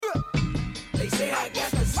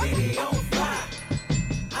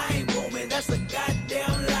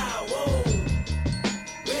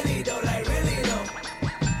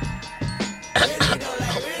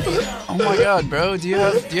my god, bro. Do you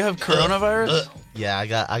have coronavirus? Yeah,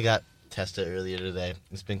 I got tested earlier today.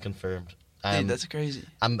 It's been confirmed. Dude, that's crazy.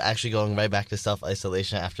 I'm actually going right back to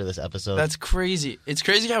self-isolation after this episode. That's crazy. It's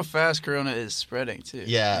crazy how fast corona is spreading, too.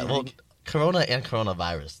 Yeah, well, corona and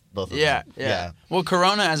coronavirus, both of them. Yeah. Well,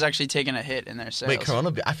 corona has actually taken a hit in their sales. Wait,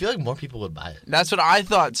 corona? I feel like more people would buy it. That's what I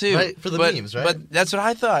thought, too. Right, for the memes, right? But that's what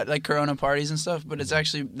I thought, like corona parties and stuff. But it's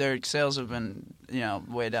actually, their sales have been,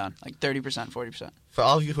 way down. Like 30%, 40%. For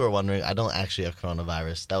all of you who are wondering, I don't actually have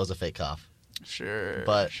coronavirus. That was a fake cough. Sure.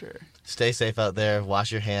 Stay safe out there.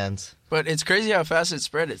 Wash your hands. But it's crazy how fast it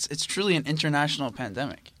spread. It's truly an international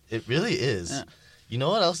pandemic. It really is. Yeah. You know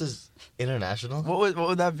what else is international? What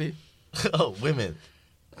would that be? Oh, women.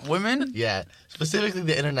 Women? Yeah, specifically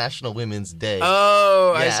the International Women's Day.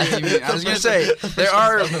 Oh, yeah. I see what you mean. I was gonna say there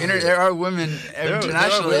are women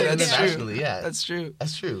internationally. That's true. Yeah, that's true.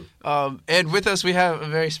 That's true. And with us we have a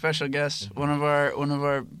very special guest, one of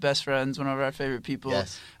our best friends, one of our favorite people.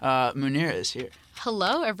 Yes. Munira is here.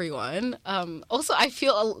 Hello, everyone. Also, I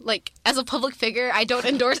feel like, as a public figure, I don't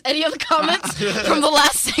endorse any of the comments from the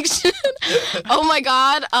last section. Oh, my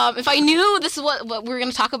God. If I knew this is what we were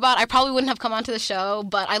going to talk about, I probably wouldn't have come onto the show,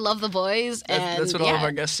 but I love the boys. That's what all of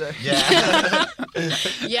our guests say. Yeah.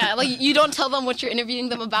 Yeah, like, you don't tell them what you're interviewing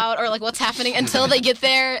them about or, like, what's happening until they get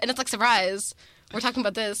there, and it's like, surprise. We're talking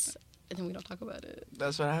about this. And then we don't talk about it.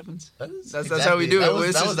 That's what happens. That's exactly. how we do it.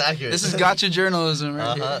 That was accurate. This is gotcha journalism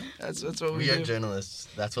right here. That's what we do. We are journalists.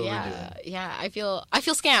 That's what we do. Yeah, I feel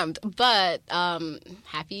scammed. But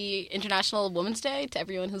happy International Women's Day to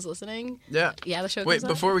everyone who's listening. Yeah. Yeah, the show Wait,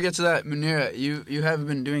 before we get to that, Munira, you have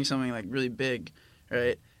been doing something like really big,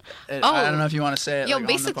 right? I don't know if you want to say it.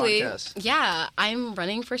 Basically, on the podcast. Yeah, I'm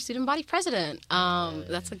running for student body president.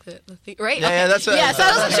 That's like the thing, right? Yeah, that's what. Yeah, so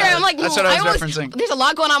I wasn't sure. I'm like, that's what I was referencing. There's a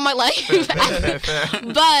lot going on in my life. Fair.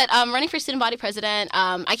 But I'm running for student body president.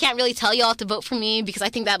 I can't really tell y'all to vote for me because I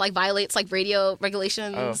think that like violates like radio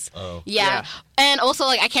regulations. Oh. Yeah. And also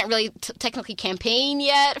like I can't really technically campaign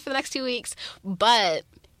yet for the next 2 weeks, but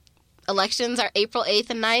elections are April 8th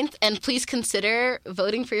and 9th, and please consider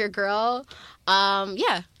voting for your girl.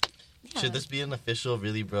 Yeah. Should this be an official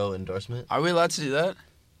Really Bro endorsement? Are we allowed to do that?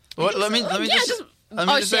 Let me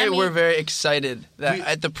just say we're very excited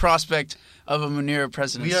at the prospect of a Munira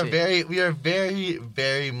presidency. We are very,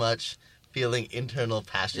 very much feeling internal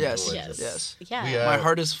passion towards this. Yes. Yeah. My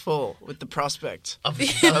heart is full with the prospect of a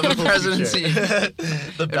presidency.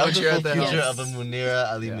 The bountiful future of a Yes.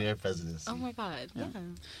 Munira Ali Mir presidency. Oh my God. Yeah.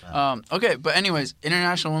 Wow. Okay, but anyways,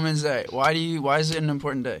 International Women's Day. Why is it an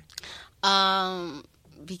important day?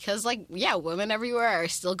 Because, like, women everywhere are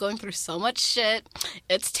still going through so much shit.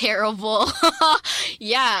 It's terrible.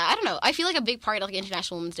 Yeah, I don't know. I feel like a big part of, like,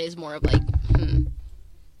 International Women's Day is more of,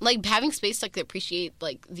 like having space, like, to appreciate,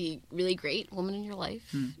 like, the really great woman in your life.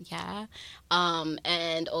 Yeah.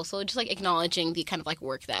 And also just, like, acknowledging the kind of, like,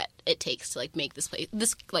 work that it takes to, like, make this place,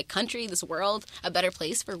 this, like, country, this world a better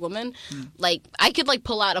place for women. Like, I could, like,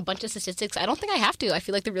 pull out a bunch of statistics. I don't think I have to. I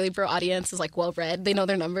feel like the Really Bro audience is, like, well-read. They know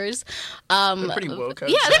their numbers. They're pretty woke.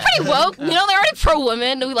 Yeah, they're pretty woke. They're already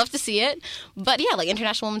pro-women. We love to see it. But, yeah, like,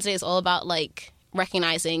 International Women's Day is all about, like,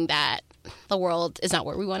 recognizing that the world is not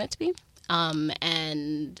where we want it to be.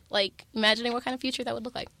 And, like, imagining what kind of future that would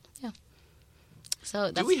look like. Yeah. So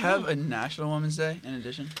that's... Do we have a National Women's Day in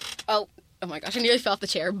addition? Oh my gosh, I nearly fell off the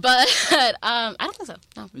chair. But I don't think so.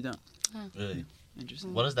 No. We don't. Really?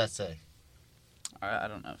 Interesting. What does that say? I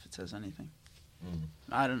don't know if it says anything.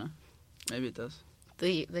 I don't know. Maybe it does.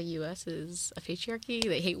 The U.S. is a patrarchy.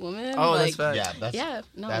 They hate women. Oh, like, that's fact.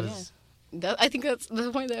 I think that's the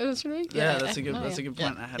point that I was trying to make. Yeah, that's a good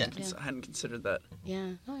point. I hadn't considered that.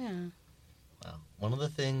 Yeah. Oh, yeah. Wow. One of the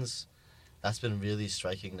things that's been really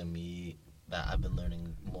striking to me that I've been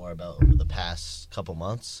learning more about over the past couple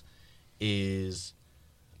months is,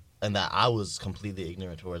 and that I was completely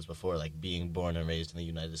ignorant towards before, like being born and raised in the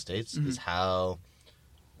United States, is how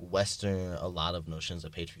Western a lot of notions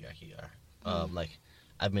of patriarchy are. Like,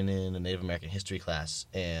 I've been in a Native American history class,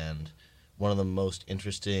 and one of the most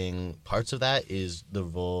interesting parts of that is the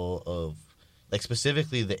role of, like,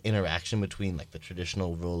 specifically the interaction between, like, the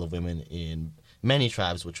traditional role of women in many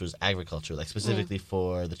tribes, which was agriculture, like, specifically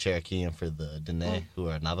for the Cherokee and for the Dene, who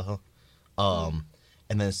are Navajo.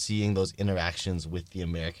 And then seeing those interactions with the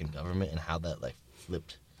American government and how that, like,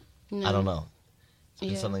 flipped. I don't know. It's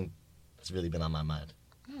been something that's really been on my mind.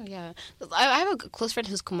 Oh, yeah. I have a close friend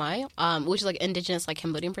who's Khmer, which is, like, indigenous, like,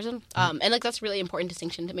 Cambodian person. And, like, that's a really important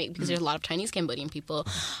distinction to make because there's a lot of Chinese Cambodian people.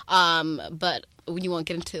 But we won't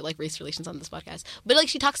get into like race relations on this podcast, but like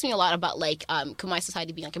she talks to me a lot about like Khmer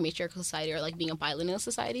society being like a matriarchal society or like being a bilineal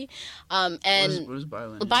society. And what is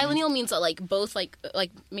bilineal? Bilineal means that like both like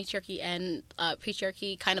matriarchy and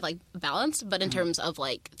patriarchy kind of like balanced, but in terms of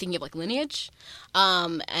like thinking of like lineage.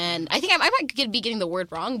 And I think I might be getting the word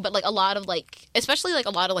wrong, but like a lot of like, especially like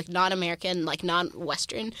a lot of like non-American, like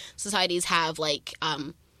non-Western societies have like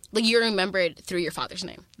you're remembered through your father's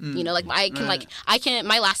name. You know, like I can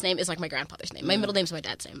my last name is like my grandfather's name. My middle name is my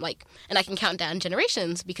dad's name. Like, and I can count down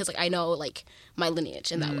generations because like I know like my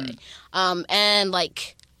lineage in that way. And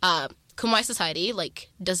like Khmer society like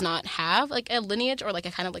does not have like a lineage or like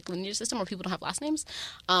a kind of like lineage system where people don't have last names.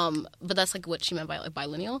 But that's like what she meant by like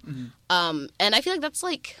bilineal. And I feel like that's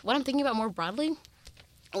like what I'm thinking about more broadly.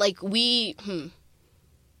 Like we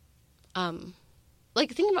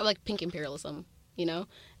like thinking about like pink imperialism, you know,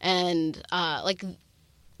 and like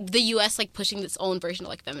the U.S. like pushing its own version of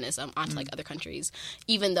like feminism onto like other countries,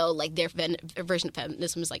 even though like their version of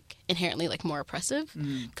feminism is like inherently like more oppressive,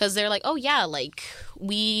 because they're like, oh yeah, like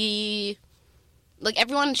we, like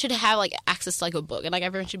everyone should have like access to like a book and like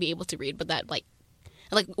everyone should be able to read, but that like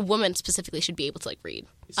women specifically should be able to like read.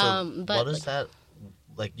 So but, what is that?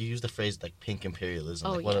 Like you use the phrase like pink imperialism.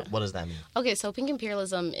 Oh, like, yeah. what does that mean? Okay, so pink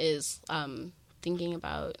imperialism is thinking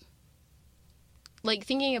about like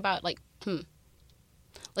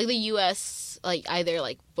the U.S. like either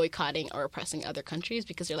like boycotting or oppressing other countries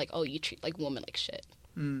because they're like, oh, you treat like women like shit.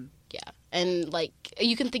 Yeah, and like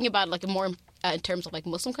you can think about like more in terms of like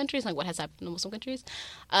Muslim countries, like what has happened in Muslim countries,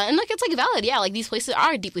 and like it's like valid. Yeah, like these places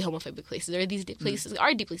are deeply homophobic places, or these places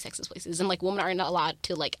are deeply sexist places, and like women are not allowed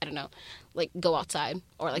to like, I don't know, like go outside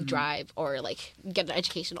or like drive or like get an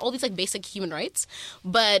education, all these like basic human rights,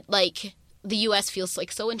 but like the U.S. feels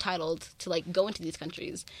like so entitled to like go into these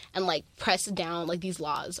countries and like press down like these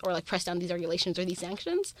laws or like press down these regulations or these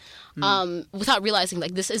sanctions, without realizing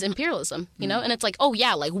like this is imperialism, you know? And it's like, oh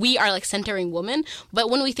yeah, like we are like centering women, but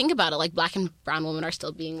when we think about it, like black and brown women are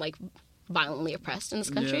still being like violently oppressed in this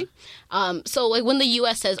country. So like when the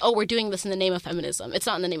U.S. says, oh, we're doing this in the name of feminism, it's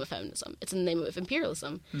not in the name of feminism, it's in the name of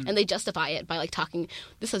imperialism. And they justify it by like talking,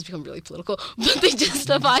 this has become really political, but they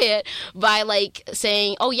justify it by like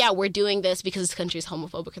saying, oh yeah, we're doing this because this country is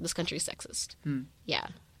homophobic or this country is sexist. Yeah.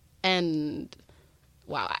 And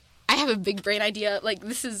wow, I have a big brain idea. Like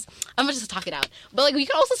this is, I'm gonna just talk it out. But like we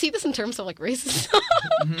can also see this in terms of like racism.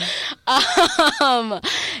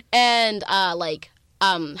 And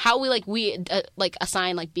how we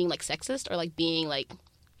assign like being like sexist or like being like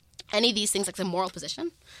any of these things like a moral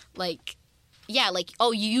position, like yeah, like,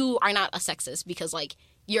 oh, you are not a sexist because like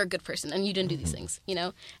you're a good person and you didn't do these things, you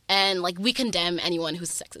know? And like we condemn anyone who's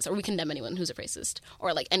a sexist or we condemn anyone who's a racist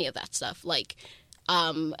or like any of that stuff, like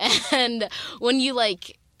and when you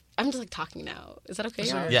like, I'm just like talking now, is that okay?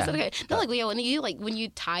 Sure. Yeah. Is that okay? No, like yeah, when you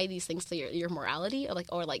tie these things to your morality or like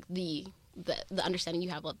the understanding you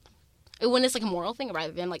have of when it's like a moral thing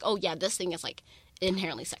rather than like, oh yeah, this thing is like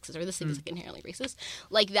inherently sexist or this thing is like inherently racist,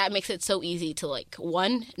 like that makes it so easy to like,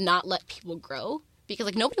 one, not let people grow because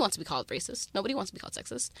like nobody wants to be called racist, nobody wants to be called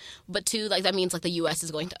sexist, but two, like that means like the U.S.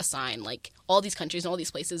 is going to assign like all these countries and all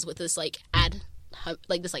these places with this like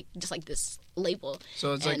this label.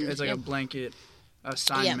 So it's like a blanket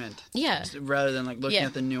assignment, yeah, rather than like looking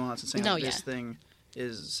at the nuance and saying no, like, this thing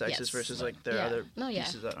is sexist versus like there are other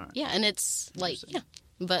pieces that aren't. Yeah, and it's like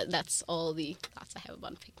but that's all the thoughts I have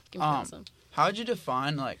about imperialism. How would you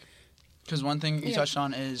define, like, because one thing you touched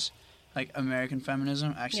on is, like, American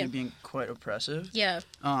feminism actually being quite oppressive. Yeah.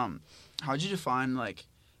 How would you define, like,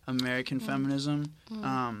 American feminism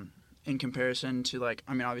in comparison to, like,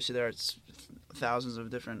 I mean, obviously there are thousands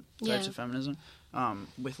of different types of feminism,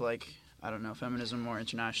 with, like, I don't know, feminism more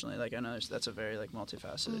internationally. Like, I know that's a very, like,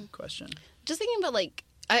 multifaceted question. Just thinking about, like,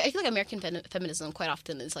 I feel like American feminism quite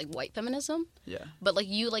often is like white feminism. Yeah. But like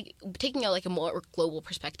you like taking a more global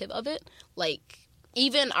perspective of it, like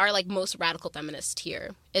even our like most radical feminist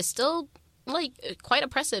here is still like quite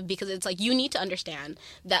oppressive because it's like you need to understand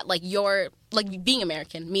that like you're like being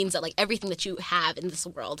American means that like everything that you have in this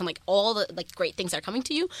world and like all the like great things that are coming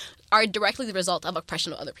to you are directly the result of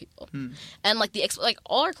oppression of other people. And like like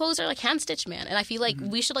all our clothes are like hand stitched, man, and I feel like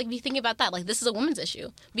we should like be thinking about that, like this is a woman's issue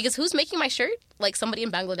because who's making my shirt? Like somebody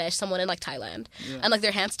in Bangladesh, someone in like Thailand, and like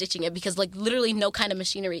they're hand stitching it because like literally no kind of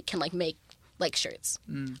machinery can like make like shirts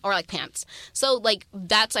or like pants. So like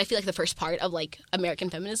that's I feel like the first part of like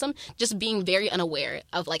American feminism, just being very unaware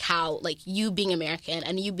of like how like you being American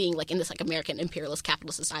and you being like in this like American imperialist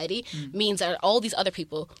capitalist society means that all these other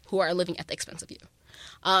people who are living at the expense of you.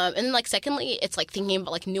 And then like secondly, it's like thinking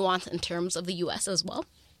about like nuance in terms of the U.S. as well.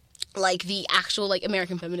 like the actual like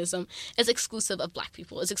American feminism is exclusive of Black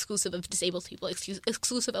people, is exclusive of disabled people,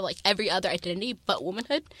 exclusive of like every other identity but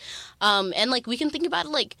womanhood. And like we can think about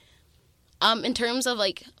it like in terms of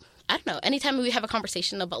like, I don't know, anytime we have a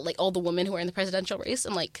conversation about like all the women who are in the presidential race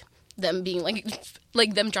and like them being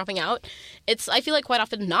like them dropping out, it's, I feel like quite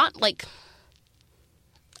often not like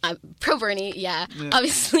I'm pro Bernie,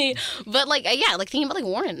 obviously, but like like thinking about like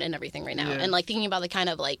Warren and everything right now, and like thinking about the kind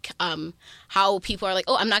of like how people are like,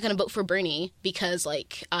 oh, I'm not gonna vote for Bernie because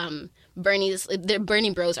like their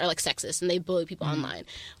Bernie bros are like sexist and they bully people online.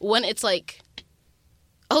 When it's like,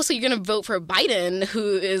 oh, so you're gonna vote for Biden,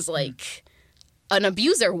 who is like an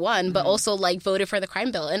abuser, but also like voted for the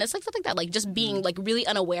crime bill, and it's like stuff like that, like just being like really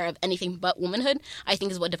unaware of anything but womanhood, I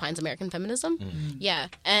think is what defines American feminism.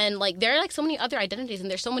 And like there are like so many other identities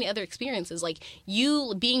and there's so many other experiences, like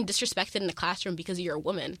you being disrespected in the classroom because you're a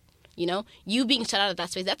woman, you know, you being shut out of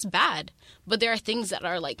that space, that's bad. But there are things that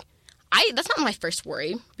are like, that's not my first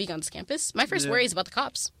worry being on this campus. My first worry is about the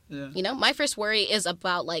cops. You know, my first worry is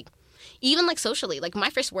about like, even like socially, like my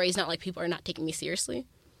first worry is not like people are not taking me seriously.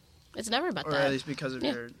 It's never about that. Or at least because of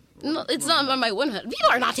your... No, it's not about my womanhood. People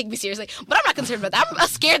are not taking me seriously, but I'm not concerned about that. I'm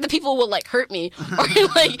scared that people will, like, hurt me. Or,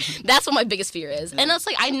 like, that's what my biggest fear is. And it's,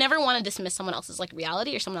 like, I never want to dismiss someone else's, like,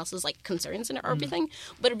 reality or someone else's, like, concerns and everything.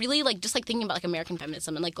 But really, like, just, like, thinking about, like, American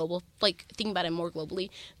feminism and, like, global... Like, thinking about it more globally,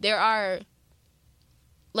 there are...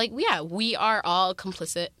 Like, we are all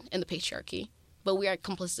complicit in the patriarchy. But we are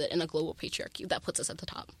complicit in a global patriarchy that puts us at the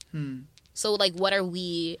top. So, like, what are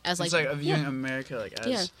we as, like... It's like viewing America, like,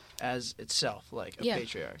 as itself, like, a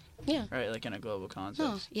patriarch. Right? Like, in a global context.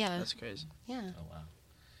 Oh, yeah. That's crazy. Yeah. Oh, wow.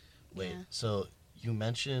 Wait, so you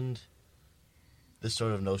mentioned this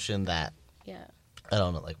sort of notion that... I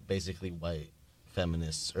don't know, like, basically white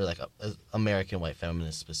feminists, or, like, American white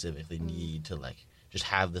feminists specifically need to, like, just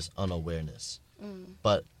have this unawareness.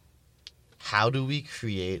 But how do we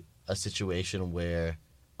create a situation where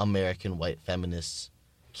American white feminists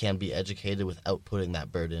can be educated without putting that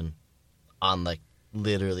burden on, like,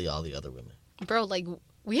 literally all the other women? Bro, like,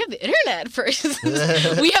 we have the internet first.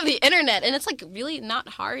 We have the internet, and it's, like, really not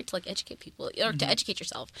hard to, like, educate people or to educate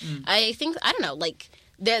yourself. I think, I don't know, like,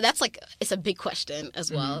 that's, like, it's a big question as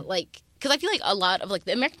well. Like, because I feel like a lot of, like,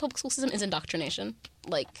 the American public school system is indoctrination.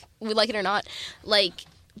 Like, we like it or not. Like,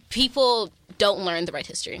 people don't learn the right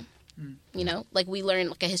history. You know, like we learn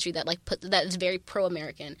like a history that like that is very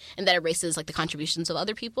pro-American and that erases like the contributions of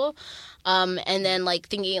other people, and then like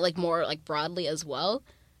thinking like more like broadly as well,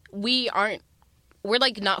 we're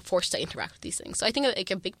like not forced to interact with these things. So I think like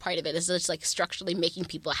a big part of it is just like structurally making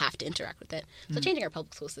people have to interact with it. So changing our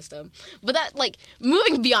public school system, but that like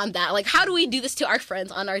moving beyond that, like how do we do this to our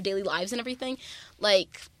friends on our daily lives and everything?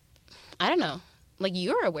 Like I don't know, like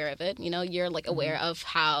you're aware of it, you know, you're like aware of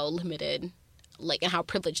how limited. Like, and how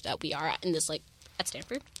privileged that we are in this, like, at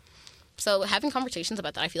Stanford. So having conversations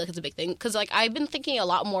about that, I feel like it's a big thing. Because, like, I've been thinking a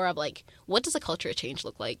lot more of, like, what does a culture change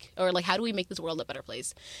look like? Or, like, how do we make this world a better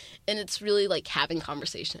place? And it's really, like, having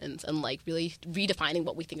conversations and, like, really redefining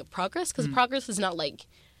what we think of progress. Because progress is not, like,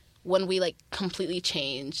 when we, like, completely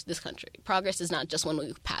change this country. Progress is not just when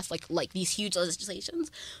we pass, like these huge legislations.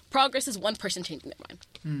 Progress is one person changing their mind.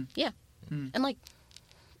 And, like,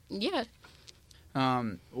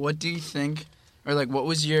 what do you think... Or, like, what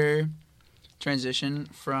was your transition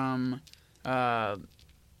from,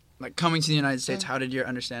 like, coming to the United States? How did your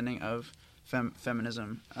understanding of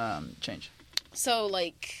feminism change? So,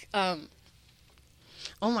 like, oh,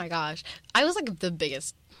 my gosh. I was, like, the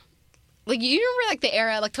biggest. Like, you remember, like, the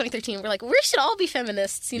era, like, 2013, we're like, we should all be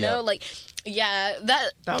feminists, you know? Like,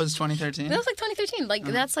 that was 2013? That was, like, 2013. Like,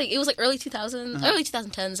 that's, like, it was, like, early 2000s, early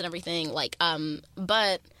 2010s and everything. Like,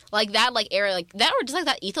 but... Like, that, like, era, like, that, or just, like,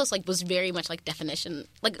 that ethos, like, was very much, like, definition,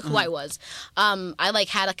 like, who I was. I, like,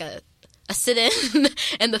 had, like, a sit-in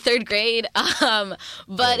in the 3rd grade,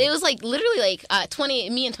 but it was, like, literally, like,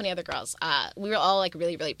 me and 20 other girls, we were all, like,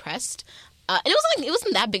 really, really pressed. And it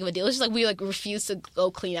wasn't that big of a deal. It was just, like, we, like, refused to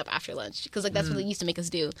go clean up after lunch. Because, like, that's what they used to make us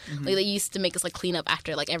do. Like, they used to make us, like, clean up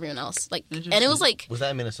after, like, everyone else. Like, and it was, like... Was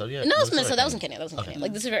that in Minnesota? No, it was Minnesota. That was in Kenya.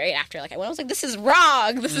 Like, this is right after. Like, I was like, this is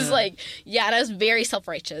wrong. This is, like... Yeah, and I was very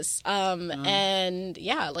self-righteous. And,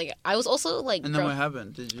 yeah, like, I was also, like... And then what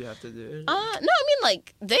happened? Did you have to do it? No, I mean,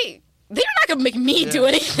 like, they're not gonna make me do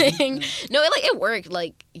anything. No, it worked.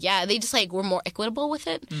 Like, yeah, they just, like, were more equitable with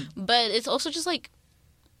it. But it's also just, like...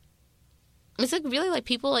 It's, like, really, like,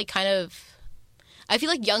 people, like, kind of... I feel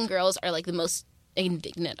like young girls are, like, the most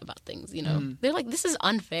indignant about things, you know? They're like, this is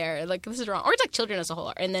unfair. Like, this is wrong. Or it's, like, children as a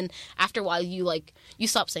whole. And then after a while, you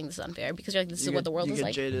stop saying this is unfair because you're like, this is what the world is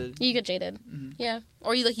like. You get jaded. Yeah.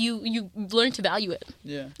 Or you, like, you learn to value it.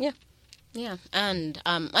 Yeah. Yeah. Yeah, and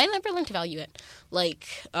I never learned to value it. Like,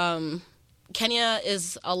 Kenya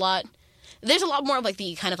is a lot. There's a lot more of like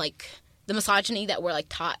the kind of like the misogyny that we're like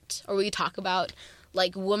taught or we talk about,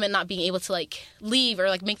 like women not being able to like leave or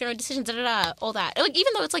like make their own decisions, all that. Like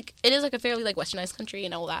even though it's like it is like a fairly like westernized country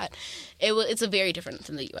and all that, it's a very different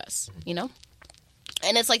than the U.S. You know,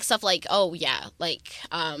 and it's like stuff like like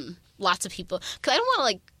lots of people because I don't want to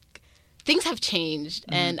like things have changed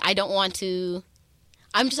and I don't want to.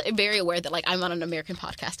 I'm just very aware that, like, I'm on an American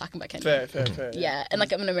podcast talking about Kenya. Fair. Yeah, and,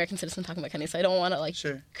 like, I'm an American citizen talking about Kenya, so I don't want to, like,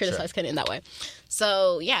 criticize Kenya in that way.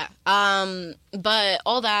 So, yeah. But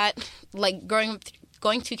all that, like, going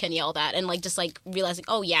to Kenya, all that, and, like, just, like, realizing,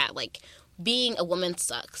 oh, yeah, like, being a woman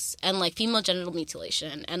sucks. And, like, female genital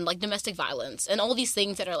mutilation and, like, domestic violence and all these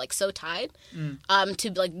things that are, like, so tied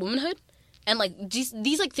to, like, womanhood. And, like,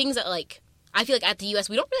 these like, things that, like, I feel like at the U.S.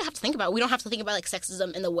 we don't really have to think about. We don't have to think about like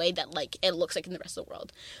sexism in the way that like it looks like in the rest of the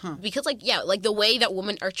world, because like like the way that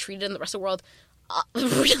women are treated in the rest of the world,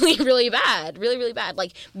 really really bad, really bad.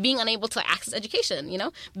 Like being unable to access education, you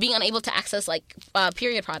know, being unable to access like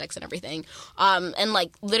period products and everything, and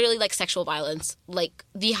like literally like sexual violence, like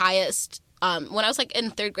the highest. When I was like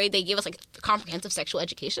in 3rd grade, they gave us like comprehensive sexual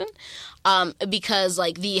education, because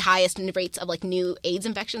like the highest rates of like new AIDS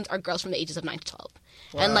infections are girls from the ages of 9 to 12.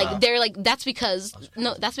 Wow. And like they're like that's because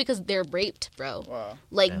they're raped, bro. Wow.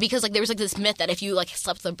 Like because like there was like this myth that if you like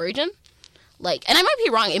slept with a virgin, like, and I might be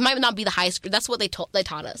wrong, it might not be the highest. That's what they taught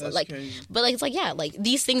us. That's like crazy. But like it's like like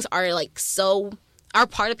these things are like are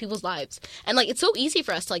part of people's lives, and like it's so easy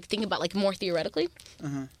for us to like think about like more theoretically.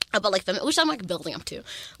 About like which I'm like building up to,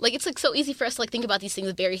 like it's like so easy for us to like think about these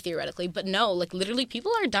things very theoretically, but no, like literally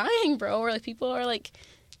people are dying, bro, or like people are like,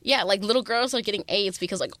 like little girls are getting AIDS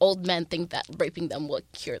because like old men think that raping them will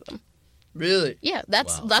cure them. Really? Yeah,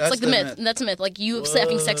 that's like the myth. That's a myth. Like you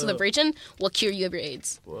having sex with a virgin will cure you of your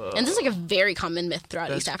AIDS. Whoa. And this is like a very common myth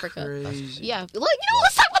throughout East Africa. Crazy. Yeah, like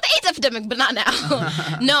let's talk about the AIDS epidemic, but not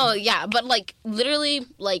now. No, yeah, but like literally,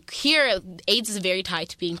 like here, AIDS is very tied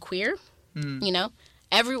to being queer. You know.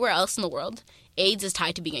 Everywhere else in the world, AIDS is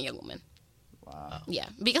tied to being a young woman. Wow. Yeah,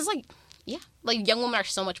 because like young women are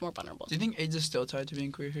so much more vulnerable. Do you think AIDS is still tied to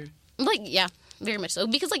being queer here? Like, yeah, very much so.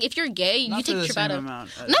 Because like if you're gay, you take Truvada. Not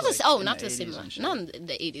to the same amount. Not in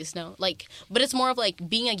the 80s, no. Like, but it's more of like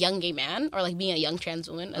being a young gay man or like being a young trans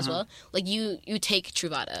woman as well. Like you take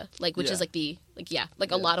Truvada, like which is like the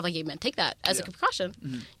a lot of like gay men take that as like a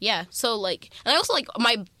precaution. Yeah. So like, and I also like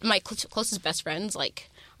my closest best friends like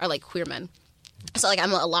are like queer men. So, like,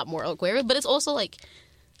 I'm a lot more aware, but it's also, like,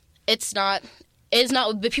 it's not,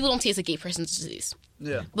 but people don't see it as a gay person's disease.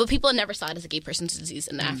 Yeah. But people never saw it as a gay person's disease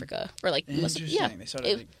in Africa. Or, like, Interesting. They saw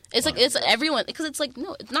it it's everyone, because it's, like,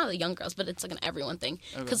 no, it's not a young girls, but it's, like, an everyone thing.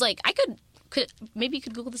 Because, like, I maybe you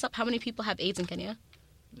could Google this up, how many people have AIDS in Kenya?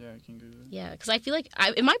 Yeah, I can Google it. Yeah, because I feel like,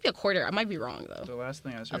 it might be a quarter. I might be wrong, though. The last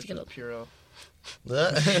thing I searched was Purell.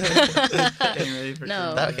 Getting ready for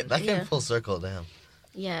that came full circle, damn.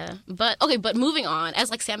 Yeah, but moving on,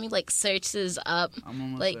 as like Sammy like searches up, I'm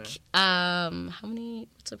almost like there. how many?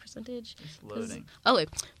 What's the percentage? It's loading. Oh wait,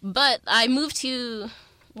 but I moved to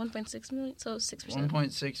 1.6 million, so 6%.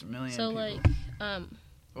 1.6 million. So people.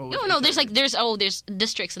 like there's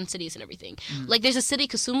districts and cities and everything. Like there's a city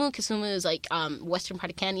Kisumu. Kisumu is like western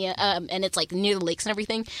part of Kenya, and it's like near the lakes and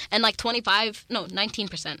everything. And like 19%. No,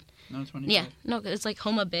 25. Yeah, no, it's like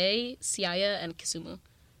Homa Bay, Siaya, and Kisumu.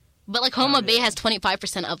 But, like, Homa Bay has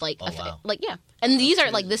 25% of, like, wow. like, yeah. And these are,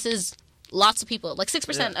 like, this is lots of people. Like,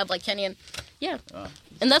 6% of, like, Kenyan. Yeah.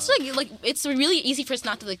 And that's, like, it's really easy for us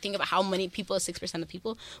not to, like, think about how many people is 6% of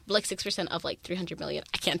people. But, like, 6% of, like, 300 million.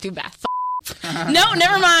 I can't do math. No,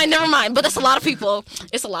 never mind. But that's a lot of people.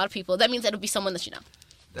 It's a lot of people. That means it'll be someone that you know.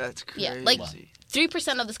 That's crazy. Yeah, like,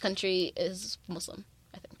 3% of this country is Muslim,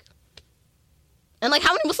 I think. And, like,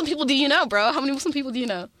 how many Muslim people do you know, bro? How many Muslim people do you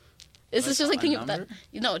know? It's just like thinking about that.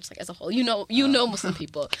 You know, it's like as a whole. You know Muslim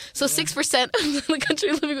people. So 6% of the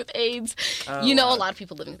country living with AIDS. A lot of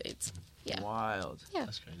people living with AIDS. Yeah. Wild. Yeah.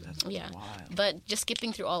 That's crazy. That's wild. But just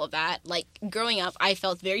skipping through all of that, like growing up, I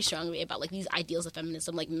felt very strongly about like these ideals of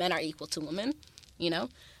feminism, like men are equal to women, you know,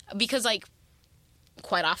 because like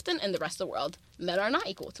quite often in the rest of the world, men are not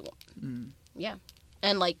equal to women. Yeah,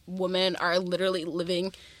 and like women are literally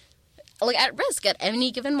living. Like at risk at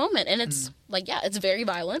any given moment, and it's like it's very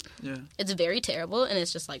violent. Yeah, it's very terrible, and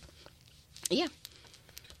it's just like, yeah.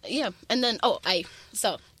 And then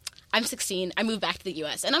I'm 16. I moved back to the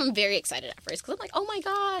U.S. and I'm very excited at first because I'm like, oh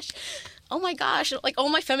my gosh, like all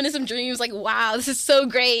my feminism dreams. Like wow, this is so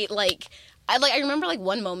great. Like I remember like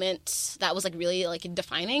one moment that was like really like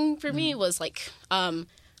defining for me was like I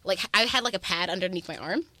had like a pad underneath my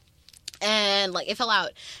arm. And, like, it fell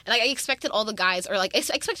out. And, like, I expected all the guys, or, like, I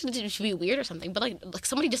expected it to be weird or something. But, like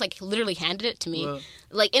somebody just, like, literally handed it to me. Whoa.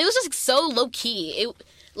 Like, and it was just, like, so low-key.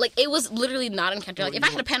 It was literally not in Kenya. Like, if I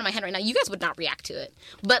had a pen in my hand right now, you guys would not react to it.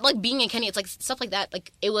 But, like, being in Kenya, it's, like, stuff like that.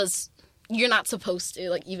 Like, it was... You're not supposed to,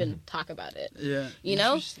 like, even talk about it. Yeah. You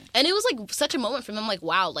know? And it was, like, such a moment for them. Like,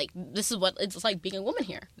 wow, like, this is what it's like being a woman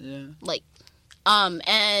here. Yeah. Like,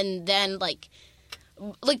 and then, like,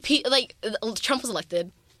 Trump was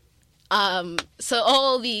elected. So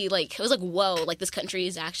all the, like, it was like, whoa, like, this country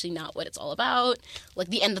is actually not what it's all about. Like,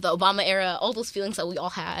 the end of the Obama era, all those feelings that we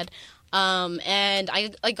all had. And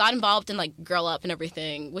I, like, got involved in, like, Girl Up and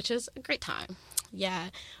everything, which is a great time. Yeah.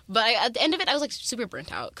 But at the end of it, I was, like, super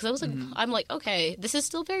burnt out. Because I was, like, I'm like, okay, this is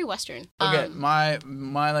still very Western. Okay, my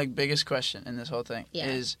like, biggest question in this whole thing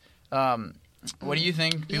is, what do you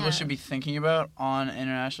think people should be thinking about on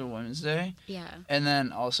International Women's Day? Yeah. And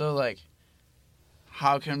then also, like,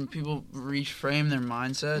 how can people reframe their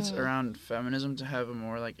mindsets around feminism to have a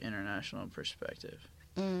more, like, international perspective?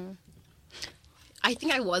 I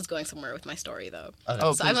think I was going somewhere with my story, though. Okay.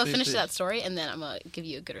 Oh, So I'm going to please, finish please. that story, and then I'm going to give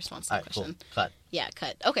you a good response to the All right, question. cool. Cut. Yeah,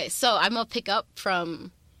 cut. Okay, so I'm going to pick up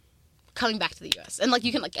from coming back to the U.S. And, like,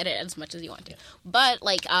 you can, like, edit as much as you want to. But,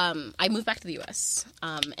 like, I moved back to the U.S.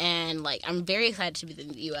 And, like, I'm very excited to be in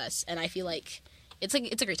the U.S. And I feel like it's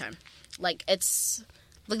a great time. Like, it's...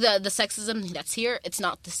 Like, the sexism that's here, it's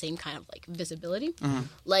not the same kind of, like, visibility.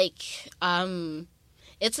 Like,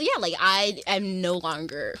 it's, yeah, like, I am no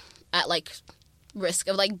longer at, like, risk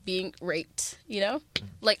of, like, being raped, you know?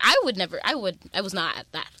 Like, I was not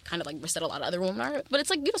at that kind of, like, risk that a lot of other women are. But it's,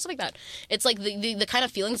 like, you know, stuff like that. It's, like, the kind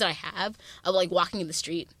of feelings that I have of, like, walking in the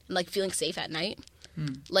street and, like, feeling safe at night.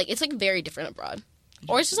 Like, it's, like, very different abroad.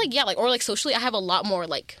 Or it's just, like, yeah, like, or, like, socially, I have a lot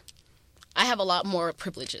more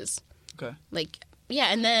privileges. Okay. Like... Yeah,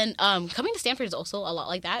 and then coming to Stanford is also a lot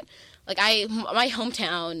like that. Like, my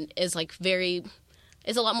hometown is, like,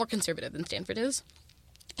 is a lot more conservative than Stanford is.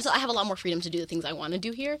 So I have a lot more freedom to do the things I want to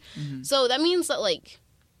do here. So that means that, like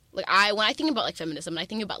when I think about, like, feminism, and I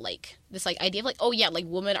think about, like, this, like, idea of, like, oh, yeah, like,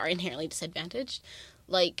 women are inherently disadvantaged.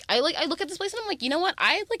 Like, I look at this place and I'm like, you know what?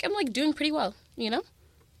 I'm, like, doing pretty well, you know?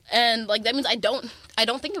 And, like, that means I don't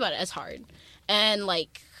think about it as hard. And,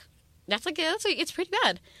 like, that's it's pretty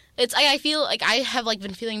bad. I feel like I have, like,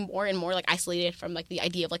 been feeling more and more, like, isolated from, like, the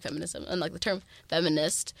idea of, like, feminism and, like, the term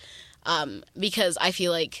feminist, because I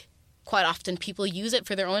feel like quite often people use it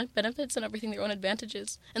for their own benefits and everything, their own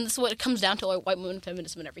advantages. And this is what it comes down to, like, white women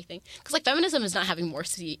feminism and everything. Because, like, feminism is not having more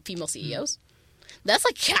female CEOs. That's,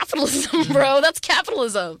 like, capitalism, bro. That's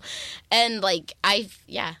capitalism. And, like, I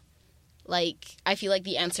feel like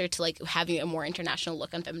the answer to, like, having a more international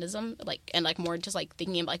look on feminism, like, and, like, more just, like,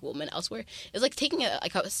 thinking about, like, women elsewhere is, like, taking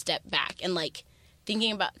a step back and, like,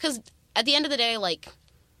 thinking about, because at the end of the day, like,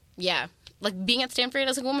 yeah, like, being at Stanford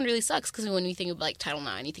as a woman really sucks, because when you think of, like, Title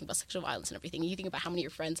IX, you think about sexual violence and everything, you think about how many of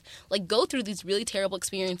your friends, like, go through these really terrible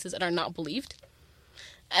experiences and are not believed.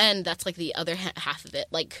 And that's, like, the other half of it.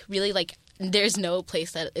 Like, really, like, there's no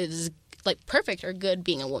place that is, like, perfect or good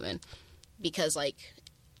being a woman, because, like,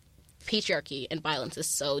 patriarchy and violence is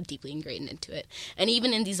so deeply ingrained into it. And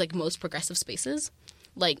even in these, like, most progressive spaces,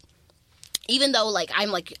 like, even though, like, I'm,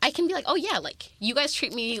 like, I can be like, oh, yeah, like, you guys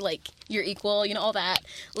treat me like you're equal, you know, all that.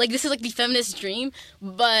 Like, this is, like, the feminist dream,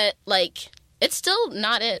 but, like, it's still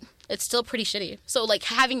not it. It's still pretty shitty. So, like,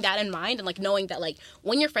 having that in mind and, like, knowing that, like,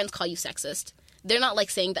 when your friends call you sexist, they're not, like,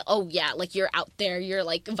 saying that, oh, yeah, like, you're out there, you're,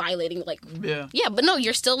 like, violating, like... Yeah, but no,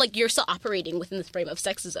 you're still operating within this frame of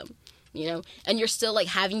sexism. You know, and you're still, like,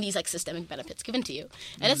 having these, like, systemic benefits given to you.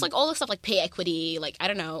 And it's, like, all this stuff, like, pay equity, like, I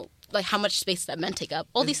don't know, like, how much space that men take up.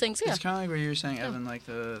 All these things, yeah. It's kind of like what you were saying, Evan, like,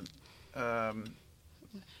 the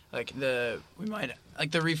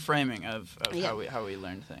reframing of how we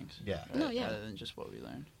learn things. Yeah. Right? No, yeah. Rather than just what we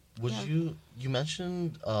learned. You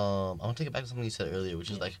mentioned, I want to take it back to something you said earlier,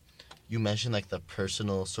 which is, like, you mentioned, like, the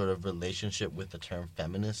personal sort of relationship with the term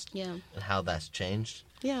feminist. Yeah. And how that's changed.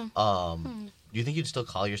 Yeah. Do you think you'd still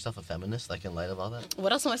call yourself a feminist, like, in light of all that?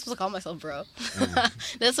 What else am I supposed to call myself, bro?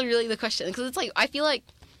 That's really the question. Because it's like, I feel like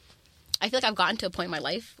I've gotten to a point in my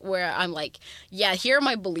life where I'm like, yeah, here are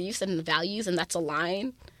my beliefs and values, and that's a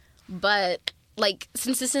line. But, like,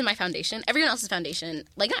 since this is my foundation, everyone else's foundation,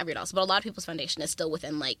 like, not everyone else, but a lot of people's foundation is still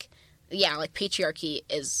within, like, yeah, like, patriarchy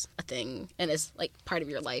is a thing and is, like, part of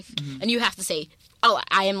your life. And you have to say, oh,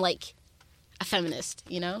 I am, like, a feminist,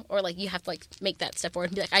 you know? Or, like, you have to, like, make that step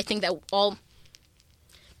forward and be like, I think that all...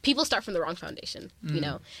 People start from the wrong foundation, you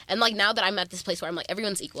know? And, like, now that I'm at this place where I'm like,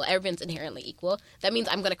 everyone's equal, everyone's inherently equal, that means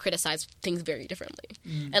I'm going to criticize things very differently.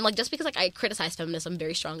 And, like, just because, like, I criticize feminism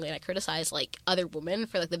very strongly and I criticize, like, other women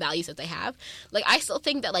for, like, the values that they have, like, I still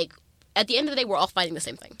think that, like, at the end of the day, we're all fighting the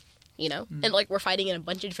same thing, you know? And, like, we're fighting in a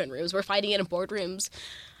bunch of different rooms. We're fighting in boardrooms.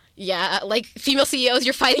 Yeah, like, female CEOs,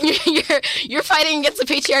 you're fighting you're fighting against the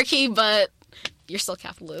patriarchy, but you're still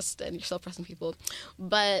capitalist and you're still oppressing people.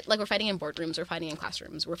 But, like, we're fighting in boardrooms, we're fighting in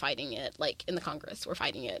classrooms, we're fighting it, like, in the Congress, we're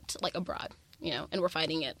fighting it, like, abroad, you know? And we're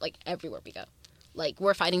fighting it, like, everywhere we go. Like,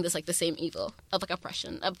 we're fighting this, like, the same evil of, like,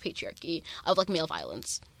 oppression, of patriarchy, of, like, male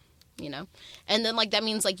violence, you know? And then, like, that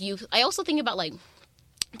means, like, I also think about, like,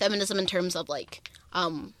 feminism in terms of, like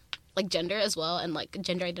gender as well, and, like,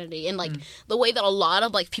 gender identity, and, like, the way that a lot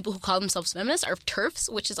of, like, people who call themselves feminists are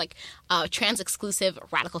TERFs, which is, like, trans-exclusive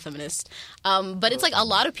radical feminist. But it's, like, a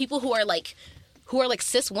lot of people who are, like,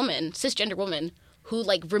 cisgender women, who,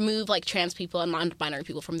 like, remove, like, trans people and non-binary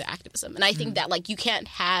people from their activism. And I think that, like, you can't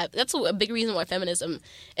have... That's a big reason why feminism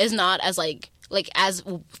is not as, like as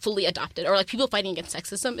fully adopted. Or, like, people fighting against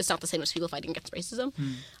sexism is not the same as people fighting against racism.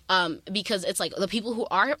 Because it's, like, the people who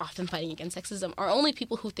are often fighting against sexism are only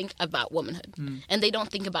people who think about womanhood. And they don't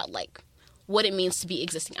think about, like, what it means to be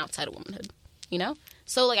existing outside of womanhood. You know?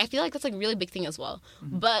 So, like, I feel like that's, like, a really big thing as well.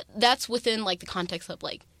 But that's within, like, the context of,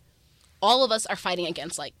 like, all of us are fighting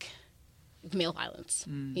against, like... male violence,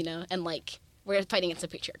 you know, and, like, we're fighting against the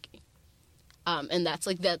patriarchy, and that's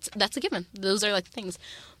a given. Those are, like, things,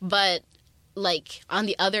 but, like, on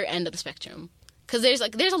the other end of the spectrum, because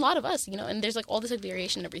there's a lot of us, you know, and there's, like, all this, like,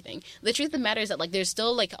 variation and everything. The truth of the matter is that, like, there's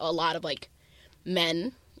still, like, a lot of, like,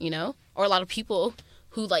 men, you know, or a lot of people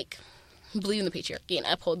who, like, believe in the patriarchy and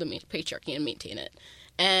uphold the patriarchy and maintain it,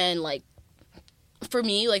 and, like, for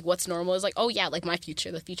me, like, what's normal is, like, oh, yeah, like, my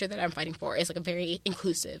future, the future that I'm fighting for is, like, a very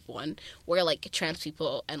inclusive one where, like, trans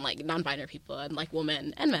people and, like, non-binary people and, like,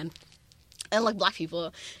 women and men and, like, black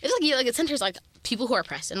people, it's, like, yeah, like, it centers, like, people who are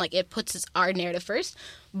oppressed and, like, it puts our narrative first.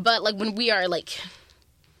 But, like, when we are, like,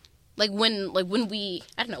 when we,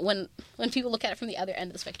 I don't know, when people look at it from the other end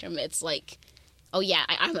of the spectrum, it's, like, oh, yeah,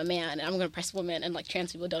 I'm a man and I'm going to oppress women and, like,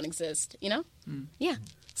 trans people don't exist, you know? Yeah.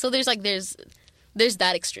 So there's, like, there's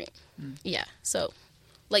that extreme. Yeah. So,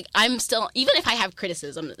 like, I'm still, even if I have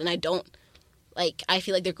criticism and I don't, like, I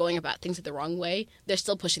feel like they're going about things the wrong way, they're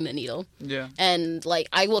still pushing the needle. Yeah. And, like,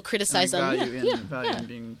 I will criticize them. Value in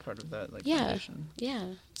being part of that, like, foundation. Yeah.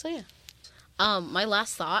 So, yeah. My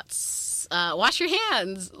last thoughts, wash your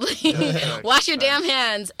hands. Wash your damn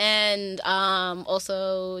hands. And,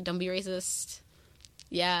 also, don't be racist.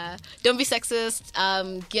 Yeah. Don't be sexist.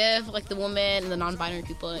 Give, like, the woman and the non-binary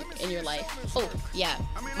people in your life. Oh, yeah.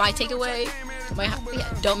 My takeaway,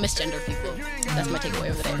 don't misgender people. That's my takeaway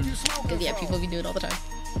over there. Because, yeah, people be doing it all the time.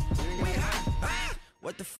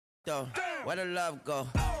 What the though? Where the love go?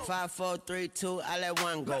 5, 4, 3, 2, I let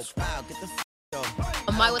one go. Wow, get the though.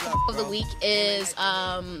 My what the of the week is,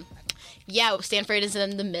 Stanford is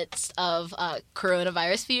in the midst of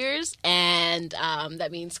coronavirus fears, and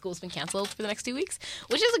that means school's been canceled for the next 2 weeks,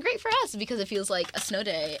 which is great for us because it feels like a snow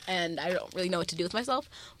day, and I don't really know what to do with myself.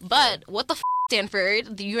 But what the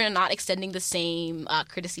Stanford, you are not extending the same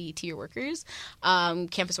courtesy to your workers.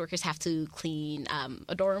 Campus workers have to clean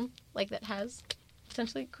a dorm like that has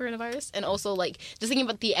potentially coronavirus, and also, like, just thinking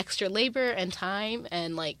about the extra labor and time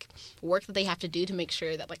and, like, work that they have to do to make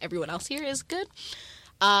sure that, like, everyone else here is good.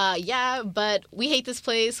 But we hate this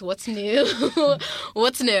place. What's new?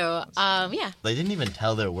 What's new? Yeah. They didn't even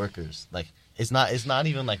tell their workers. Like, it's not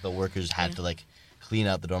even like the workers had to, like, clean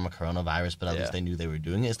out the dorm of coronavirus, but at least they knew they were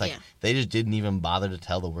doing it. It's like they just didn't even bother to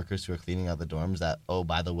tell the workers who are cleaning out the dorms that, oh,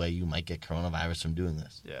 by the way, you might get coronavirus from doing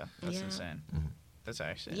this. Yeah, that's insane. Mm-hmm. That's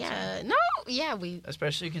actually insane. We...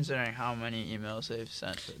 Especially considering how many emails they've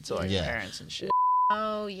sent to, like, parents and shit.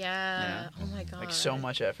 Oh, yeah. Oh, my God. Like, so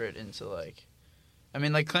much effort into, like... I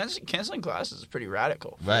mean, like, canceling classes is pretty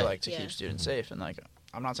radical for, like, to keep students safe. And, like,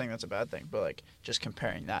 I'm not saying that's a bad thing, but, like, just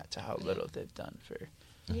comparing that to how little they've done for,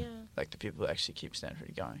 like, the people who actually keep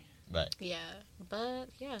Stanford going. Right. Yeah. But,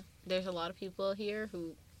 there's a lot of people here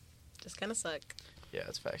who just kind of suck. Yeah,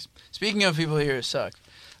 that's facts. Speaking of people here who suck,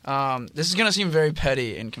 this is going to seem very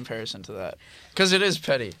petty in comparison to that. Because it is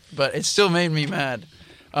petty, but it still made me mad.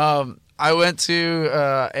 I went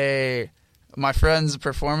to my friend's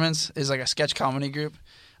performance is like a sketch comedy group.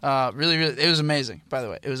 Really, it was amazing, by the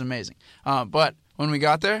way. It was amazing. But when we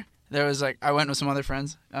got there was like, I went with some other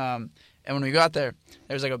friends. And when we got there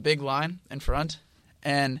was like a big line in front.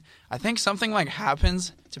 And I think something like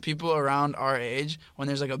happens to people around our age when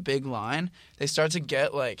there's like a big line. They start to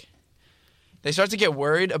get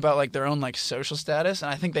worried about like their own like social status, and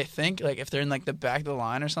I think they think like if they're in like the back of the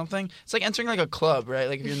line or something, it's like entering like a club, right?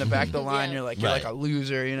 Like if you're in the back of the line, you're like a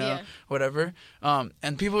loser, you know, whatever.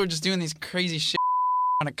 And people are just doing these crazy shit,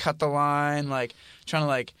 trying to cut the line, like trying to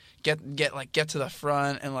like get to the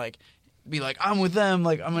front, and like be like, I'm with them,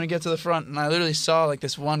 like, I'm gonna get to the front. And I literally saw, like,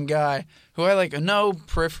 this one guy who I, like, know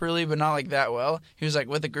peripherally, but not, like, that well. He was, like,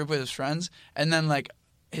 with a group of his friends. And then, like,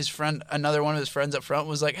 his friend, another one of his friends up front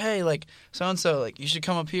was like, hey, like, so-and-so, like, you should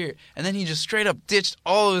come up here. And then he just straight up ditched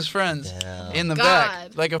all of his friends in the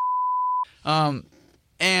back. Like,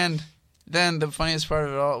 and then the funniest part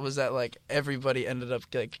of it all was that, like, everybody ended up,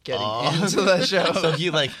 like, getting into that show. So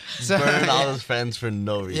he, like, burned all his friends for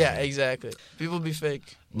no reason. Yeah, exactly. People be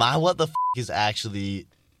fake. My what the is actually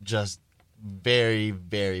just very,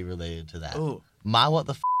 very related to that. Ooh. My what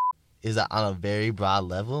the is that on a very broad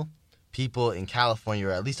level, people in California,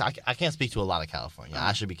 or at least I can't speak to a lot of California.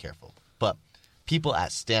 I should be careful. But people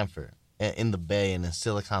at Stanford, in the Bay, and in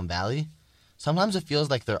Silicon Valley, sometimes it feels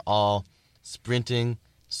like they're all sprinting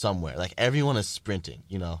somewhere. Like, everyone is sprinting,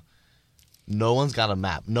 you know. No one's got a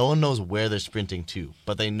map. No one knows where they're sprinting to,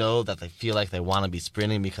 but they know that they feel like they want to be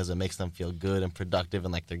sprinting because it makes them feel good and productive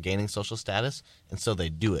and like they're gaining social status, and so they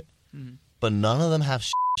do it. Mm-hmm. But none of them have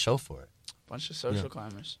show for it. Bunch of social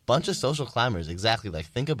climbers. Bunch of social climbers, exactly. Like,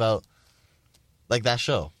 think about, like, that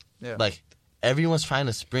show. Yeah. Like, everyone's trying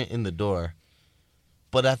to sprint in the door,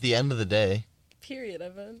 but at the end of the day... Period,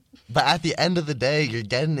 Evan. But at the end of the day, you're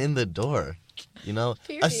getting in the door, you know?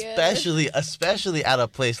 Period. Especially at a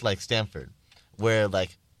place like Stanford, where,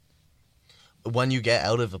 like, when you get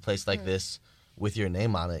out of a place like this with your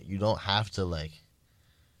name on it, you don't have to, like,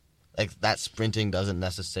 that sprinting doesn't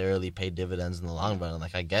necessarily pay dividends in the long run.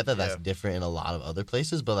 Like, I get that that's different in a lot of other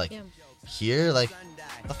places, but, like, here, like,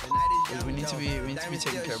 we need to be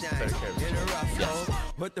taking better care of each other. Yes.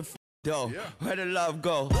 What the though? Where the love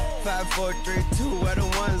go? 5, 4, 3, 2, where the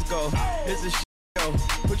ones go? It's a show.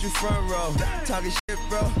 Put you front row. Talking shit,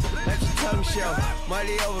 bro. Let your tongue show.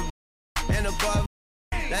 Money over and above.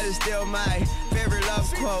 That is still my favorite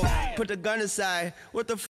love quote. Put the gun aside. What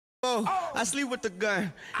the oh? I sleep with the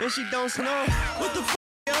gun. And she don't snow. What the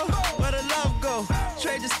yo? Where the love go?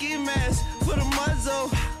 Trade the ski mask for the muzzle.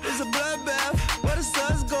 It's a bloodbath. Where the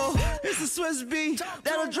suns go? It's the Swiss beat.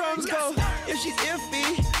 That'll drums go. If she's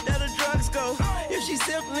iffy, that'll drugs go. If she's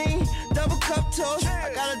simply double cup toast,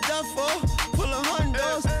 I got a duffel full of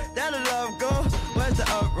hundos. That'll love go. Where's the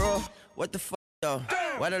uproar? What the though?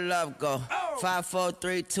 Where the love go? 5, 4,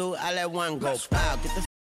 3, 2, I let one go. Wow, get the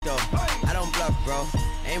though. I don't bluff, bro.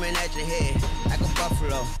 Aiming at your head like a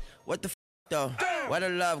buffalo. What the though? Where the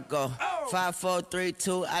love go? 5, 4, 3,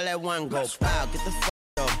 2, I let one go. Wow, get the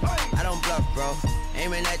though. I don't bluff, bro.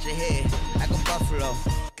 Aiming at your head like a buffalo.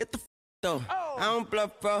 Get the though. I don't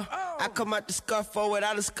bluff, bro. I come out the scuffle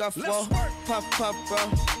without a scuffle. Puff, puff, bro.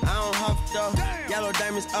 I don't huff, though. Yellow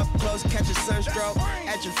diamonds up close, catch a sunstroke.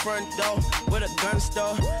 At your front door with a gun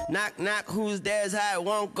store. Knock, knock, who's there's how it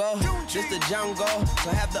won't go. Just the jungle, so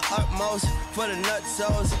have the utmost for the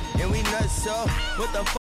nutsos. And we nuts so. What the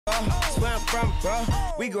fuck? Where I'm from, bro.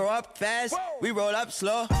 We grow up fast, we roll up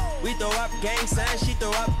slow. We throw up gang signs, she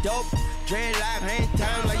throw up dope. Dreadlock, hang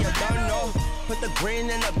time like you don't know. Put the green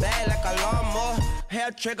in the bag like a lawnmower.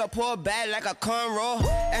 Hair trigger, pull back like a cornrow.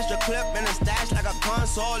 Extra clip in the stash like a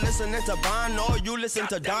console. Listening to Bono, you listen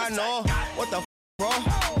to Dono. What the bro?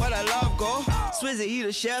 Where the love go? Swizzy, he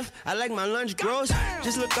the chef. I like my lunch gross.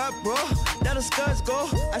 Just look up, bro. That'll scuds go.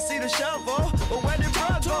 I see the shovel, but where did bro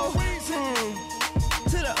go?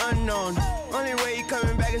 To the unknown. Only way he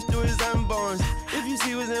coming back is through his unborns. If you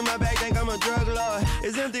see what's in my bag, think I'm a drug lord.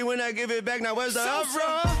 It's empty when I give it back. Now where's the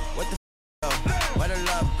uproar? What the go? Where the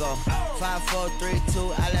love go? 5, 4, 3,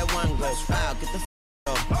 2, I let one go. Wow, get the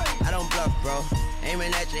go. I don't bluff, bro.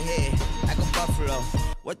 Aiming at your head like a buffalo.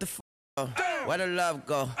 What the go? Where the love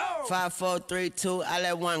go? 5, 4, 3, 2, I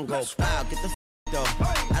let one go. Wow, get the go.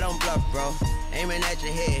 I don't bluff, bro. Aiming at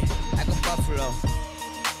your head like a buffalo.